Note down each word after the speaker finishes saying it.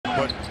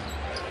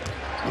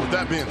But with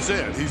that being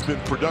said, he's been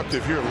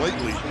productive here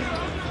lately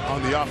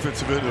on the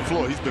offensive end of the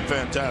floor. He's been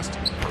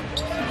fantastic.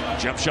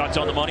 Jump shots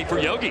on the money for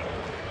Yogi.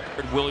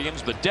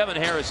 Williams, but Devin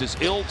Harris is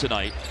ill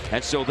tonight,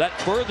 and so that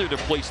further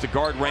depletes the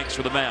guard ranks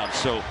for the Mavs.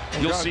 So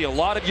you'll see a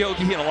lot of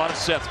Yogi and a lot of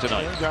Seth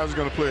tonight. Guys are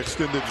going to play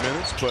extended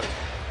minutes, but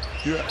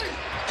you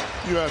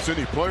ask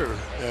any player,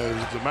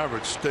 the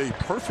Mavericks stay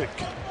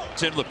perfect.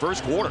 It's into the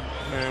first quarter.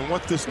 And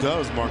what this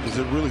does, Mark, is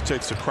it really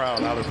takes the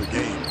crowd out of the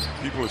game.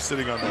 People are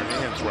sitting on their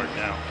hands right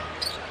now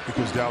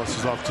because Dallas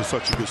is off to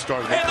such a good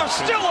start. And they're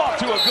still off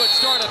to a good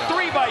start. A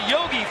 3 by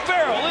Yogi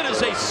Ferrell. It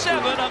is a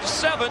 7 of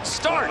 7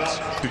 starts.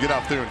 To get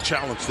out there and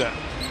challenge that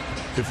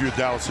if you're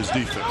Dallas's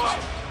defense.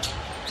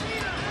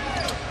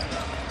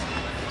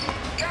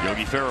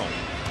 Yogi Ferrell.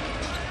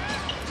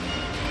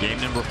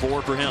 Game number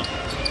 4 for him.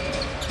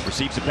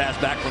 Receives a pass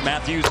back from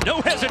Matthews. No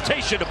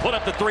hesitation to put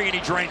up the 3, and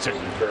he drains it.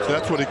 So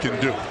that's what he can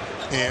do.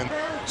 And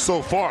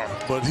so far,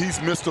 but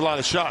he's missed a lot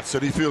of shots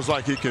that he feels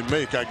like he can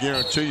make. I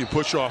guarantee you,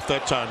 push off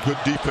that time. Good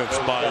defense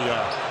by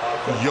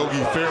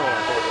Yogi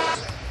Ferrell.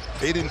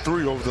 8 and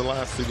 3 over the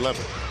last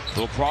 11.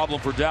 Little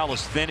problem for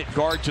Dallas. Thin at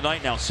guard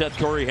tonight. Now Seth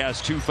Curry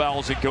has 2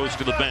 fouls and goes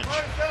to the bench.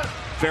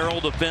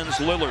 Ferrell defends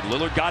Lillard.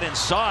 Lillard got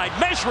inside,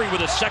 measuring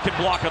with a second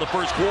block of the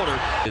first quarter.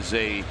 Is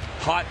a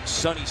hot,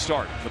 sunny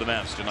start for the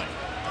Mavs tonight.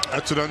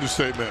 That's an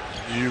understatement.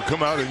 You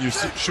come out and you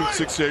shoot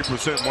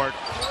 68%, Mark,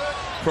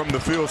 from the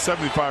field,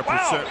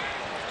 75%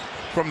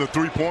 from the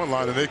three-point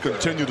line, and they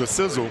continue to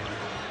sizzle.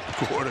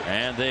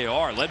 And they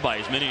are led by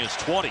as many as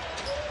 20.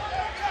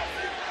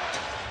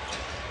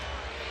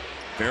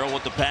 Ferrell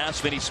with the pass.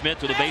 Finney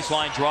Smith with a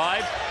baseline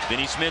drive.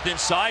 Finney Smith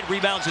inside,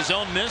 rebounds his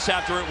own miss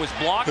after it was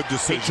blocked.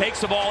 He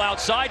takes the ball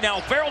outside. Now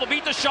Ferrell to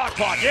beat the shot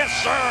clock. Yes,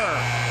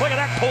 sir. Look at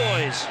that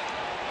poise.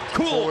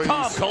 Cool,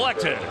 calm,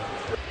 collected.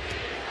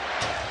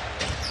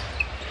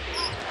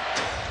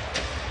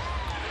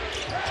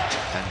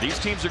 And these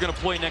teams are going to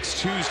play next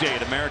Tuesday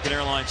at American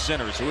Airlines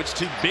Center. So it's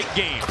 2 big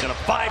games in a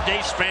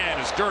 5-day span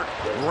as Dirk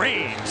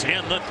reigns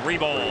in the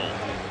 3-ball.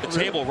 The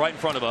table right in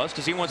front of us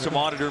because he wants to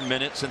monitor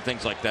minutes and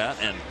things like that.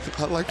 And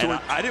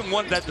I didn't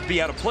want that to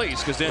be out of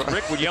place because then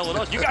Rick would yell at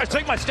us, "You guys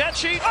take my stat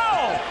sheet?"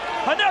 Oh,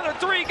 another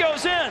 3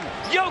 goes in.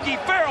 Yogi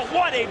Ferrell,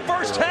 what a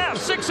first half,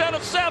 6 out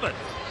of 7.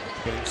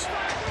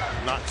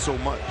 Not so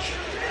much.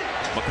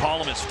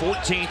 McCollum is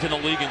 14th in the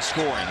league in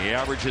scoring. He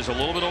averages a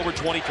little bit over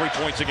 23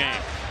 points a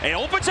game. And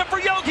opens up for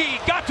Yogi.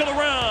 Got to the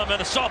rim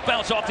and a soft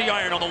bounce off the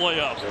iron on the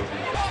layup.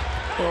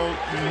 Well,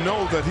 you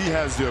know that he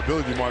has the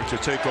ability, Mark, to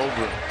take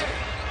over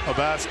a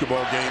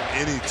basketball game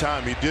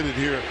anytime. He did it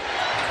here.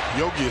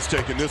 Yogi is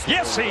taking this one.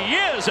 Yes, he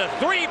is. A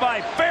 3 by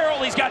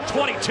Ferrell. He's got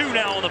 22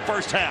 now in the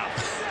first half.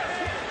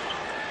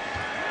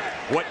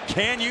 What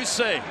can you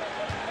say?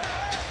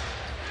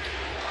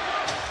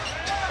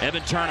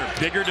 Evan Turner,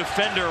 bigger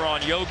defender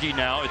on Yogi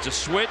now. It's a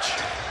switch.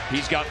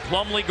 He's got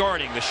Plumlee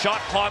guarding. The shot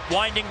clock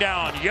winding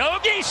down.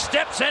 Yogi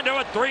steps into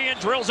a 3 and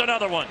drills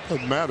another one.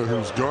 Doesn't matter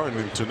who's guarding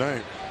him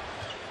tonight.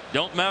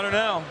 Don't matter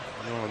now.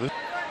 No,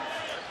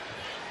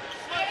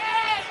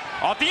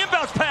 Off the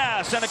inbounds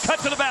pass and a cut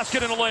to the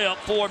basket and a layup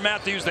for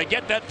Matthews. They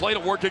get that play to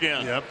work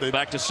again. Yep,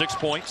 back to 6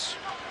 points.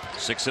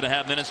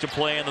 6.5 minutes to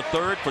play in the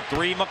third. For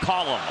 3,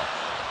 McCollum.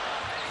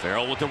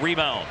 Ferrell with the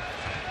rebound.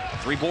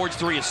 3 boards,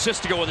 3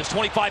 assists to go with his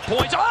 25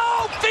 points.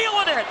 Oh,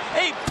 feeling it!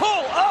 A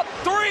pull-up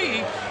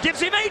 3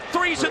 gives him 8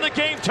 threes in the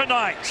game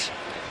tonight.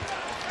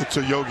 It's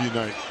a Yogi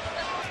night.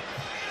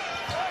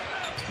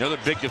 Another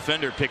big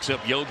defender picks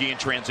up Yogi in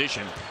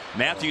transition.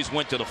 Matthews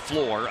went to the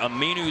floor.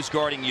 Aminu's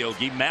guarding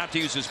Yogi.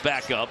 Matthews is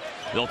back up.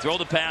 They'll throw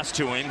the pass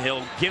to him.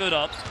 He'll give it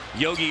up.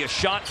 Yogi a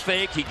shot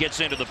fake. He gets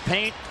into the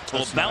paint.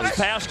 Will bounce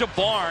pass to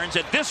Barnes,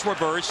 and this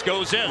reverse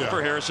goes in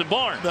for Harrison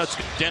Barnes. That's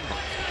Denver.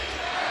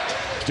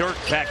 Dirk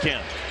back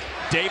in.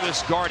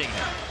 Davis guarding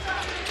him.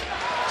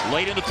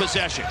 Late in the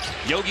possession.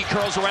 Yogi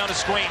curls around a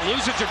screen,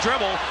 loses a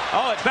dribble.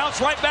 Oh, it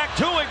bounced right back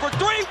to him for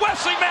 3.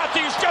 Wesley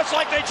Matthews, just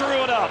like they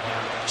drew it up.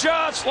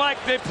 Just like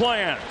they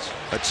planned.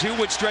 A 2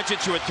 would stretch it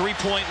to a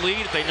 3-point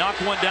lead if they knock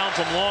one down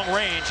from long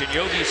range, and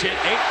Yogi's hit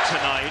 8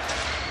 tonight.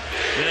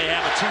 Then they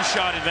have a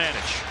 2-shot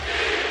advantage.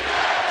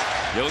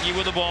 Yogi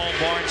with the ball,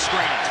 Barnes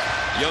screening.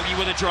 Yogi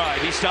with a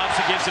drive. He stops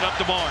and gives it up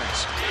to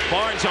Barnes.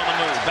 Barnes on the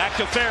move. Back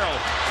to Ferrell.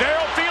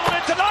 Ferrell feeling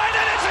it tonight,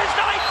 and it's his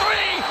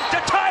 9-3 to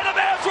tie the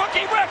Mavs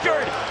rookie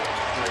record.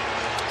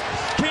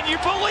 Can you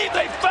believe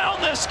they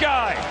found this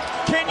guy?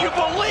 Can you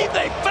believe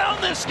they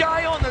found this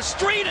guy on the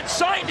street and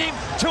signed him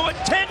to a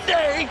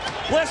 10-day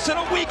less than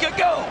a week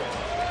ago?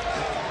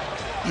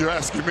 You're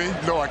asking me?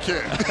 No, I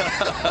can't.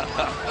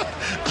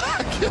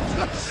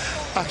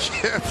 I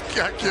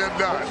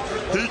cannot.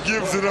 He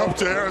gives it up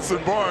to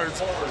Harrison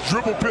Barnes.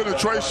 Dribble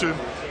penetration,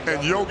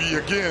 and Yogi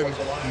again,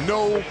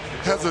 no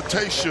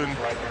hesitation.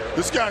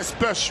 This guy's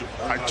special.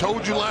 I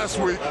told you last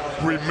week,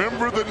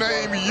 remember the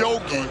name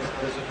Yogi,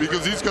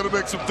 because he's going to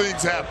make some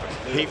things happen.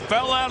 He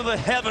fell out of the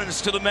heavens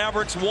to the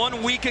Mavericks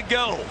 1 week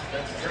ago.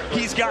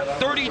 He's got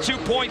 32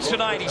 points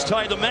tonight. He's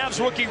tied the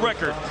Mavs rookie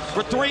record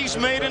for threes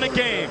made in a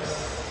game.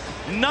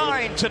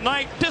 9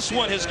 tonight. This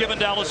one has given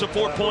Dallas a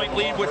 4-point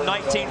lead with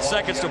 19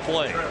 seconds to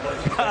play.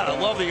 God, I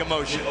love the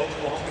emotion.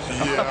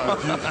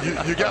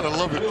 Yeah, you got to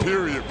love it,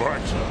 period,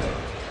 Mark.